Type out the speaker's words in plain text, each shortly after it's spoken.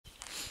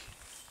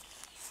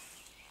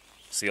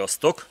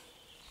Sziasztok!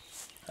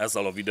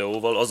 Ezzel a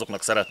videóval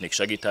azoknak szeretnék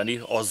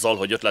segíteni azzal,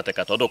 hogy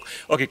ötleteket adok,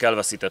 akik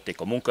elveszítették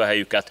a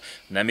munkahelyüket,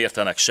 nem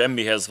értenek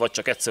semmihez, vagy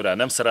csak egyszerűen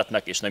nem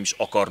szeretnek és nem is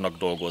akarnak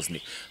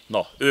dolgozni.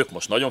 Na, ők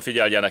most nagyon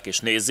figyeljenek és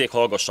nézzék,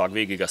 hallgassák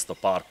végig ezt a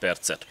pár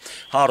percet.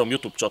 3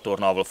 YouTube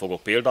csatornával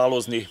fogok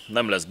példálozni,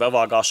 nem lesz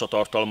bevágás a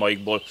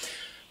tartalmaikból,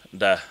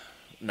 de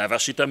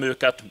nevesítem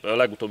őket. A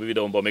legutóbbi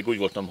videómban még úgy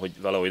voltam, hogy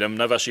valahogy nem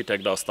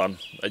nevesítek, de aztán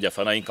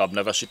egyáltalán inkább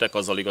nevesítek,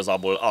 azzal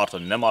igazából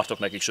ártani nem ártok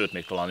nekik, sőt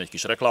még talán egy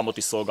kis reklámot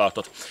is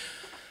szolgáltat.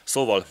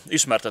 Szóval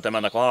ismertetem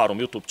ennek a 3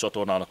 YouTube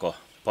csatornának a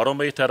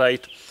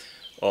paramétereit,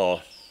 a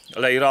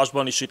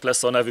leírásban is itt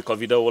lesz a nevük a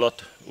videó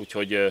alatt,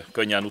 úgyhogy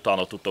könnyen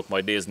utána tudtok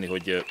majd nézni,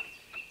 hogy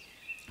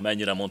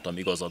mennyire mondtam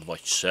igazad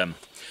vagy sem.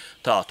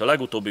 Tehát a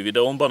legutóbbi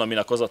videómban,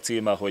 aminek az a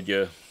címe,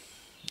 hogy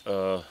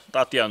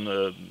tehát ilyen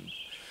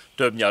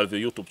többnyelvű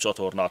YouTube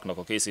csatornáknak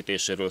a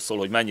készítéséről szól,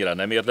 hogy mennyire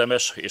nem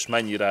érdemes, és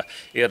mennyire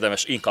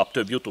érdemes inkább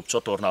több YouTube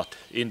csatornát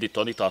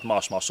indítani, tehát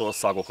más-más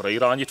országokra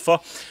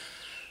irányítva.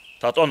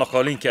 Tehát annak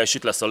a linkje is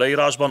itt lesz a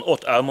leírásban,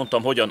 ott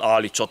elmondtam, hogyan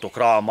állítsatok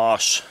rá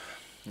más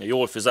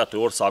jól fizető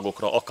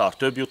országokra akár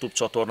több YouTube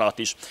csatornát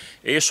is,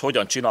 és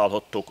hogyan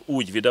csinálhattok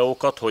úgy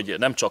videókat, hogy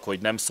nem csak, hogy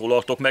nem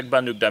szólaltok meg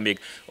bennük, de még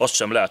azt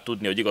sem lehet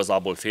tudni, hogy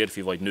igazából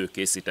férfi vagy nő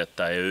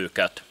készítette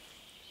őket.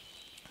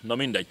 Na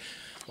mindegy.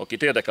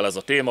 Akit érdekel ez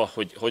a téma,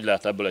 hogy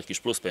lehet ebből egy kis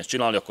pluszpénzt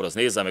csinálni, akkor az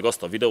nézze meg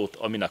azt a videót,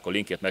 aminek a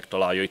linkjét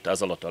megtalálja itt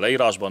ez alatt a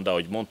leírásban, de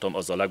ahogy mondtam,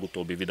 az a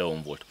legutóbbi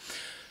videóm volt.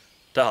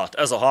 Tehát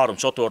ez a 3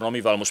 csatorna,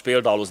 amivel most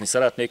példálozni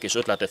szeretnék, és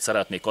ötletet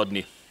szeretnék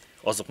adni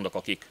azoknak,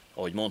 akik,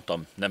 ahogy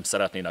mondtam, nem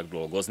szeretnének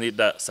dolgozni,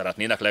 de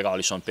szeretnének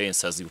legálisan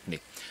pénzhez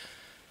jutni.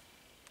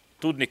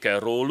 Tudni kell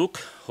róluk,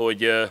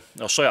 hogy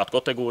a saját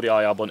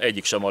kategóriájában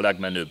egyik sem a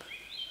legmenőbb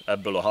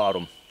ebből a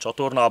 3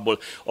 csatornából.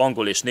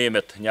 Angol és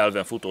német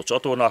nyelven futó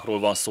csatornákról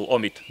van szó,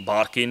 amit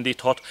bárki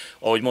indíthat.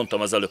 Ahogy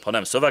mondtam az előbb, ha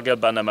nem szöveggel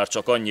benne, mert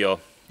csak annyi,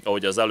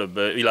 ahogy az előbb,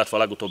 illetve a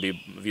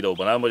legutóbbi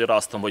videóban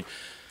elmagyaráztam, hogy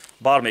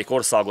bármelyik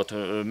országot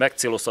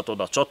megcéloztatod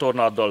a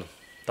csatornáddal,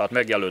 tehát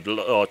megjelöld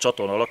a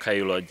csatorna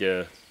lakhelyül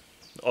egy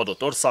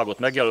adott országot,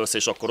 megjelölsz,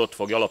 és akkor ott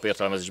fogja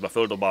alapértelmezésbe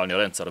földobálni a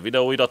rendszer a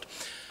videóidat,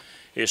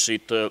 és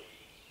itt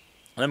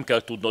nem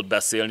kell tudnod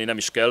beszélni, nem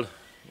is kell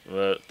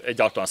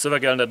egyáltalán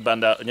szövegelned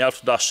benne,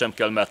 nyelvtudás sem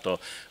kell, mert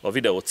a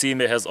videó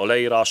címéhez, a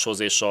leíráshoz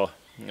és a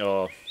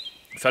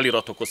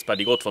feliratokhoz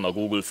pedig ott van a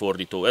Google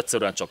fordító.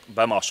 Egyszerűen csak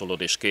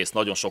bemásolod és kész.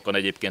 Nagyon sokan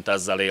egyébként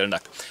ezzel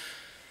élnek.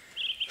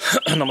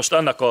 Na most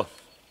ennek a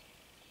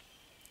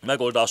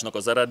megoldásnak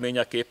az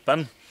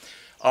eredményeképpen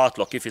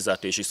átlag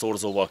kifizetési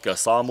szorzóval kell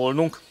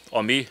számolnunk,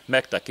 ami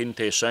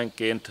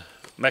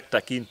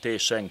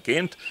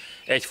megtekintésenként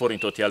 1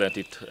 forintot jelent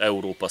itt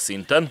Európa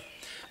szinten,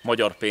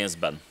 magyar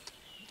pénzben.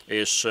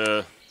 És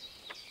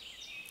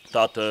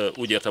tehát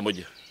úgy értem,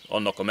 hogy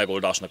annak a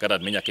megoldásnak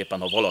eredményeképpen,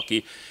 ha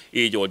valaki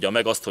így oldja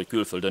meg azt, hogy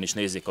külföldön is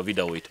nézik a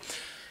videóit.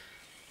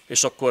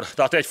 És akkor,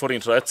 tehát 1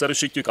 forintra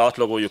egyszerűsítjük,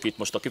 átlagoljuk itt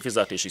most a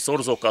kifizetési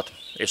szorzókat,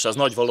 és ez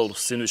nagy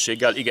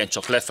valószínűséggel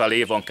igencsak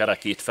lefelé van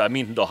kerekítve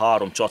mind a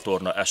 3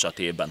 csatorna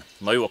esetében.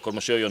 Na jó, akkor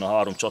most jöjjön a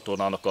 3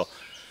 csatornának a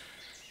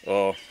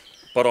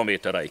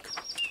paramétereik.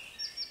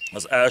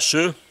 Az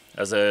első,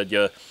 ez egy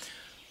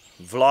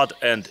Vlad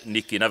and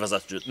Niki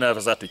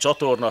nevezetű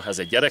csatorna, ez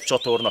egy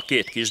gyerekcsatorna,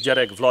 2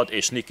 kisgyerek, Vlad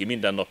és Niki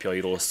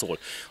mindennapjairól szól.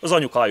 Az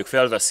anyukájuk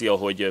felveszi,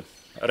 ahogy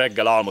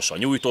reggel álmosan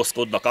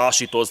nyújtózkodnak,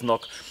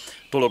 ásítoznak,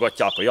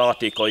 tologatják a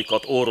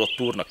játékaikat, orrot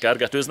túrnak,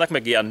 kergetőznek,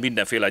 meg ilyen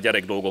mindenféle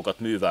gyerek dolgokat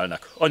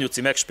művelnek.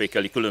 Anyuci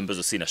megspékeli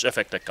különböző színes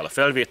effektekkel a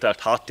felvételt,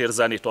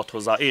 háttérzenét ad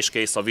hozzá, és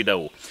kész a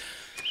videó.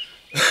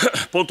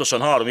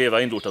 Pontosan 3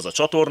 éve indult ez a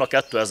csatorna,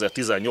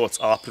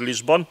 2018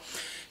 áprilisban,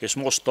 és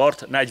most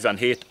tart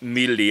 47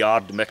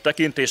 milliárd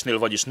megtekintésnél,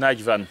 vagyis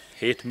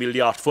 47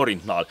 milliárd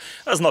forintnál.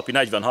 Ez napi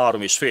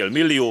 43,5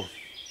 millió,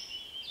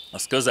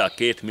 az közel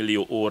 2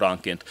 millió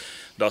óránként.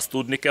 De azt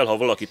tudni kell, ha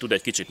valaki tud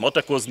egy kicsit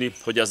matekozni,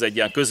 hogy ez egy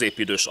ilyen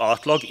középidős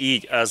átlag,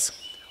 így ez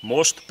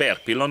most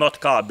per pillanat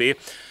kb.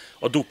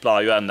 A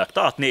duplája ennek,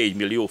 tehát 4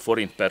 millió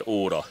forint per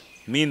óra.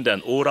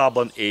 Minden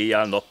órában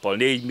éjjel-nappal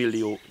 4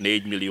 millió,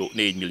 4 millió,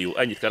 4 millió.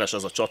 Ennyit keres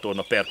ez a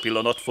csatorna per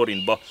pillanat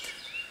forintba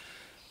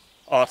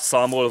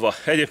átszámolva.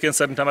 Egyébként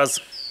szerintem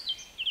ez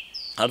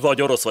hát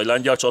vagy orosz vagy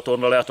lengyel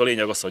csatorna lehet, a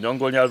lényeg az, hogy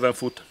angol nyelven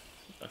fut,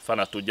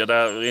 fene tudja,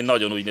 de én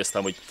nagyon úgy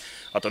néztem, hogy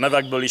hát a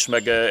nevekből is,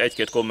 meg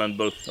 1-2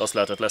 kommentből azt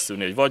lehetett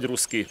leszűrni, hogy vagy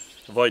ruszki,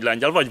 vagy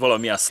lengyel, vagy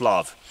valamilyen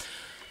szláv.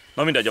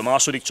 Na mindegy, a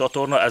második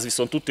csatorna, ez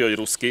viszont tudja, hogy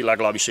ruszki,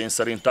 legalábbis én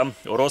szerintem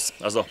orosz,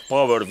 ez a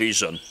Power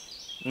Vision.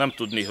 Nem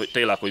tudni, hogy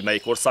tényleg, hogy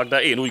melyik ország,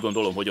 de én úgy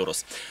gondolom, hogy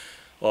orosz.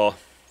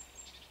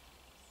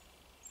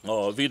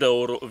 A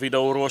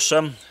videóról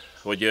sem,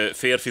 hogy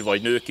férfi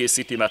vagy nő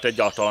készíti, mert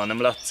egyáltalán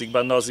nem látszik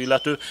benne az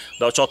illető,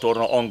 de a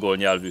csatorna angol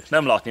nyelvű.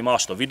 Nem látni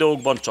mást a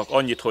videókban, csak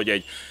annyit, hogy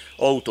egy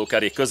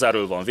autókerék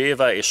közelről van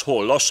véve, és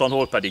hol lassan,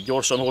 hol pedig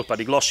gyorsan, hol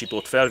pedig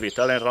lassított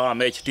felvételen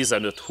rámegy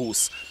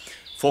 15-20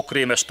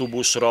 fokrémes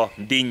tubusra,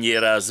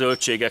 dinnyére,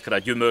 zöldségekre,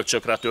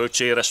 gyümölcsökre,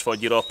 tölcséres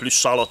fagyira,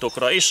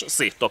 plüssállatokra, és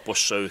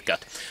széttapossa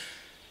őket.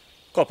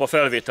 Kap a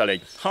felvétel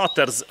egy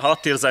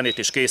háttérzenét,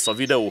 és kész a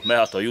videó,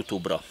 mehet a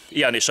YouTube-ra.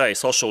 Ilyen és ehhez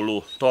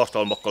hasonló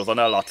tartalmakkal van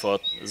ellátva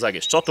az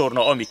egész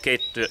csatorna, ami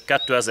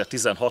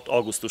 2016.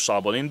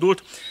 augusztusában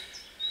indult,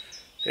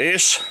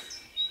 és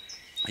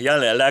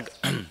jelenleg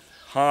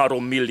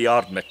 3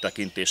 milliárd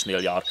megtekintésnél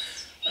jár.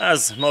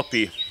 Ez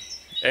napi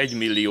 1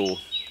 millió,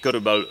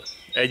 körülbelül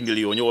 1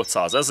 millió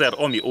 800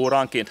 000, ami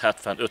óránként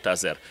 75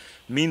 000.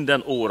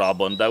 Minden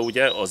órában, de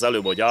ugye az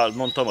előbb, hogy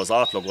elmondtam, az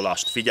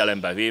átlagolást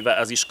figyelembe véve,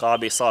 ez is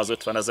kb.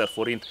 150 000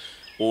 forint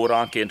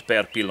óránként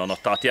per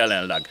pillanat, tehát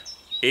jelenleg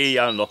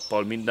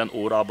éjjel-nappal minden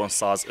órában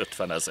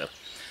 150 000.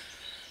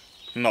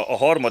 Na, a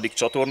harmadik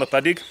csatorna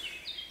pedig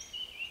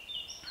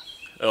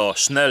a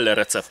Schnelle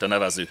Rezepte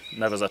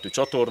nevezetű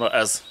csatorna,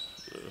 ez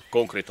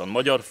konkrétan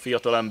magyar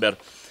fiatalember,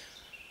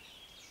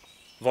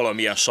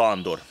 valamilyen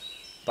Sándor.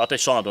 Tehát egy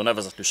Sándor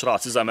nevezetű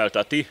srác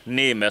üzemelteti,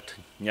 német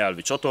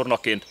nyelvi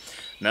csatornaként,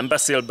 nem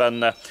beszél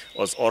benne,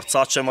 az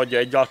arcát sem adja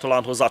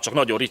egyáltalán hozzá, csak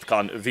nagyon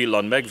ritkán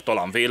villan meg,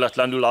 talán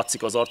véletlenül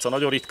látszik az arca,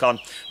 nagyon ritkán,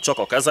 csak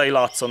a kezei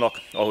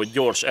látszanak, ahogy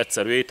gyors,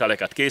 egyszerű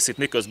ételeket készít,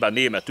 miközben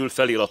németül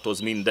feliratoz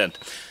mindent.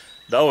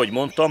 De ahogy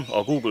mondtam,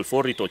 a Google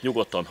fordítót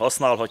nyugodtan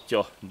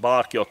használhatja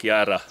bárki, aki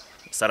erre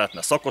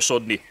szeretne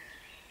szakosodni,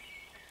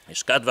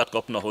 és kedvet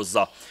kapna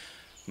hozzá,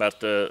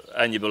 mert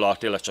ennyiből áll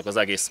tényleg csak az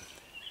egész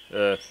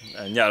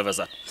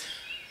nyelvezet.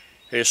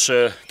 És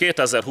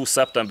 2020.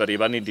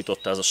 szeptemberében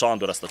indította ez a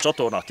Sándor ezt a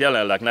csatornát,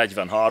 jelenleg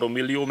 43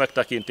 millió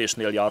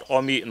megtekintésnél jár,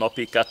 ami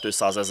napi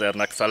 200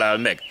 000-nek felel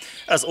meg.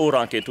 Ez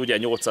óránként ugye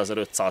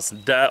 8500,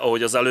 de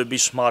ahogy az előbb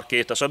is már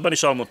két esetben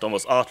is elmondtam,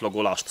 az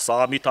átlagolást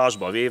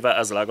számításba véve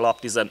ez legalább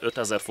 15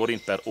 000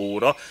 forint per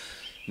óra,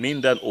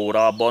 minden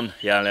órában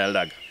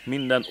jelenleg,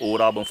 minden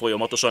órában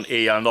folyamatosan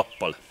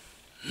éjjel-nappal.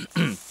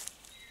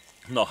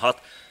 Na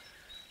hát,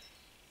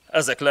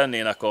 ezek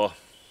lennének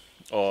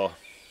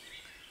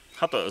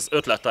hát az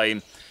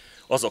ötleteim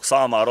azok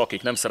számára,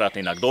 akik nem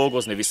szeretnének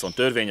dolgozni, viszont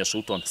törvényes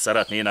úton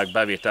szeretnének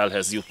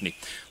bevételhez jutni.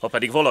 Ha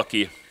pedig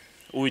valaki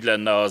úgy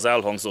lenne az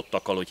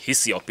elhangzottakkal, hogy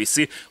hiszi a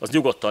piszi, az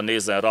nyugodtan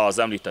nézzen rá az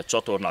említett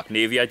csatornák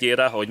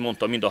névjegyére. Ahogy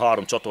mondtam, mind a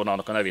 3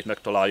 csatornának a nevét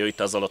megtalálja itt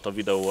ez alatt a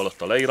videó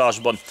alatt a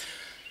leírásban.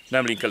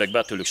 Nem linkelek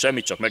be tőlük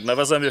semmit, csak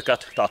megnevezem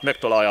őket, tehát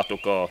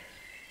megtaláljátok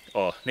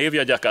a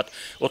névjegyeket,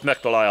 ott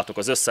megtaláljátok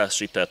az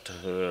összesített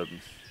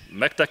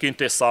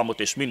megtekintés számot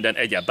és minden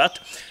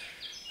egyebet.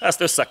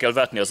 Ezt össze kell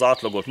vetni az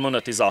átlagolt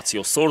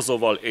monetizációs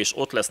szorzóval, és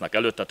ott lesznek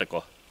előttetek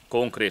a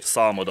konkrét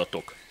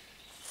számadatok.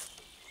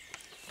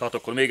 Tehát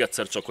akkor még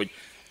egyszer csak, hogy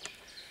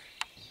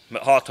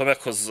hát ha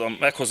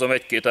meghozom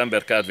egy-két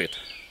ember kedvét.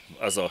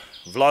 Ez a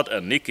Vlad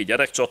and Niki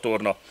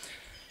gyerekcsatorna,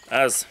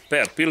 ez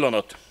per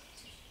pillanat,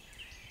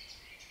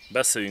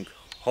 beszéljünk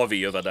havi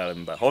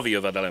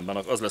jövedelemben,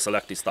 az lesz a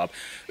legtisztább.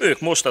 Ők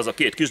most, ez a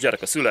 2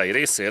 kisgyerek a szülei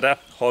részére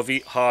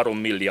havi 3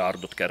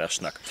 milliárdot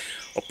keresnek.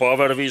 A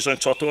Power Vision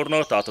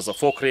csatorna, tehát az a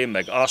fokrém,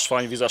 meg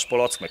ásványvizes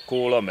palack, meg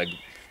kóla, meg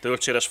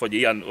töltséres,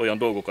 vagy olyan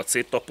dolgokat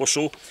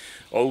széttaposó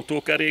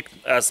autókerék,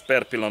 ez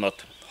per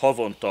pillanat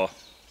havonta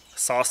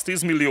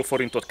 110 millió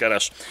forintot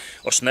keres.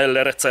 A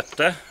Schnelle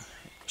Rezepte,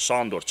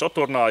 Sándor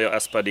csatornája,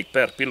 ez pedig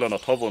per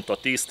pillanat havonta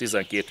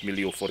 10-12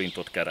 millió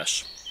forintot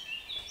keres.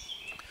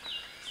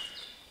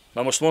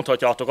 Na most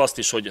mondhatjátok azt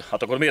is, hogy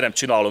hát akkor miért nem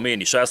csinálom én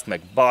is ezt,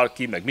 meg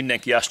bárki, meg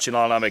mindenki ezt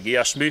csinálná, meg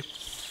ilyesmi.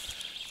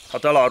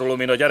 Hát elárulom,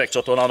 én a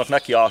gyerekcsatornának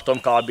nekiálltam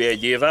kb.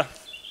 1 éve,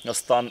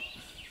 aztán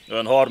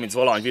olyan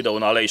 30-valány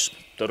videónál le is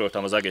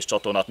töröltem az egész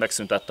csatornát,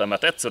 megszüntettem,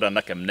 mert egyszerűen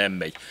nekem nem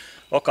megy.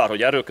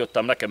 Akárhogy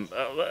erőködtem, nekem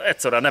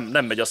egyszerűen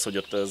nem megy az, hogy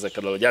ott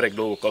ezekkel a gyerek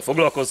dolgokkal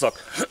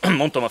foglalkozzak.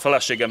 Mondtam a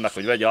feleségemnek,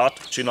 hogy vegye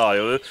át,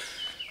 csinálja ő.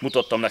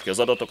 Mutattam neki az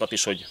adatokat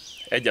is, hogy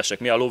egyesek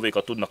milyen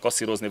lóvékat tudnak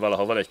kasszírozni vele,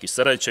 ha van egy kis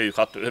szerencséjük,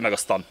 hát ő meg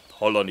aztán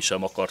hallani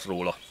sem akart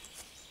róla.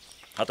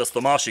 Hát ezt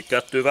a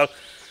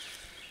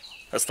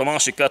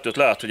másik kettőt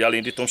lehet, hogy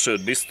elindítom,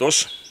 sőt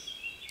biztos.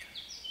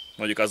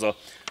 Mondjuk ez a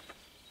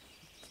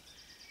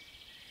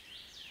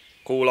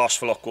kólás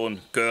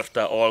flakon,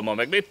 körte, alma,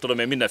 meg mit tudom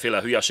én,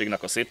 mindenféle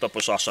hülyeségnek a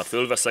széttaposását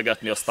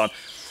fölveszegetni, aztán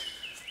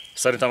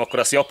szerintem akkor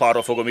ezt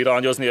Japánra fogom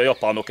irányozni, a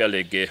japánok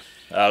eléggé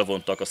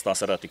elvontak, aztán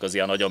szeretik az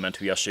ilyen agyament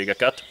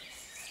hülyeségeket.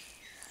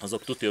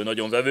 Azok tudja, hogy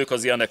nagyon vevők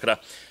az ilyenekre.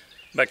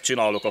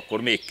 Megcsinálok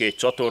akkor még 2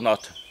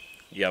 csatornát,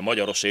 ilyen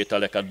magyaros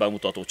ételeket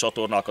bemutató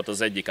csatornákat,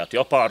 az egyiket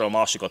Japánra, a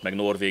másikat meg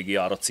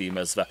Norvégiára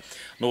címezve.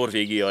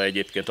 Norvégia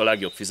egyébként a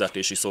legjobb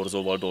fizetési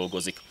szorzóval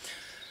dolgozik.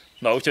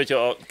 Na, úgyhogy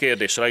a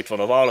kérdésre itt van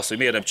a válasz, hogy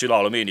miért nem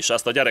csinálom én is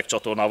ezt. A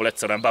gyerekcsatornával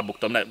egyszerűen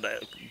bebuktam, de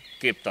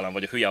képtelen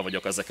vagyok, hülye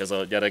vagyok ezekhez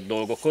a gyerek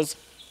dolgokhoz.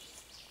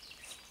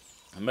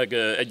 Meg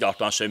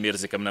egyáltalán semmi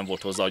érzékem nem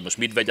volt hozzá, hogy most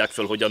mit vegyek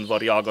föl, hogyan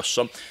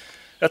variálgassam.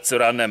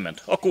 Egyszerűen nem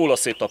ment. A kóla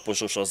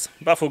széttaposos az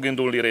be fog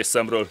indulni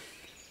részemről,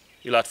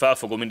 illetve fel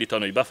fogom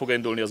indítani, hogy be fog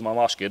indulni, az már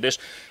más kérdés.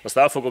 Azt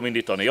el fogom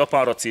indítani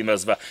Japánra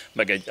címezve,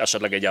 meg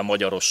esetleg egy ilyen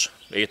magyaros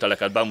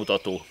ételeket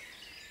bemutató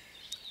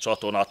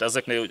csatornát.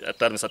 Ezeknél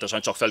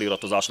természetesen csak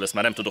feliratozás lesz,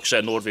 mert nem tudok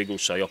se norvégul,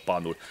 se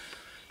japánul.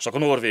 És akkor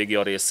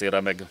Norvégia részére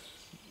meg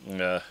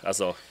ez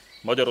a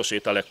magyaros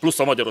ételek, plusz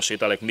a magyaros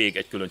ételek még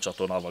egy külön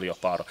csatornával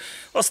Japánra.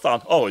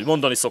 Aztán, ahogy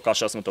mondani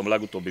szokás, ezt mondtam a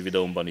legutóbbi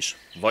videómban is,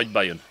 vagy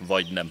bejön,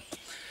 vagy nem.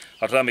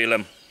 Hát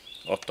remélem,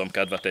 adtam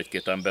kedvet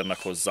egy-két embernek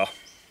hozzá,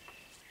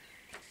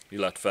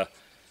 illetve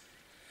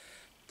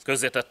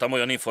közzétettem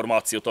olyan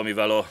információt,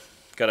 amivel a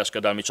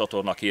kereskedelmi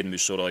csatornák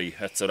hírműsorai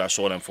egyszerűen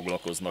soha nem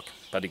foglalkoznak,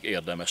 pedig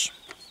érdemes.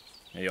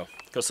 Ja,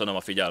 köszönöm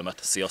a figyelmet,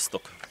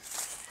 sziasztok!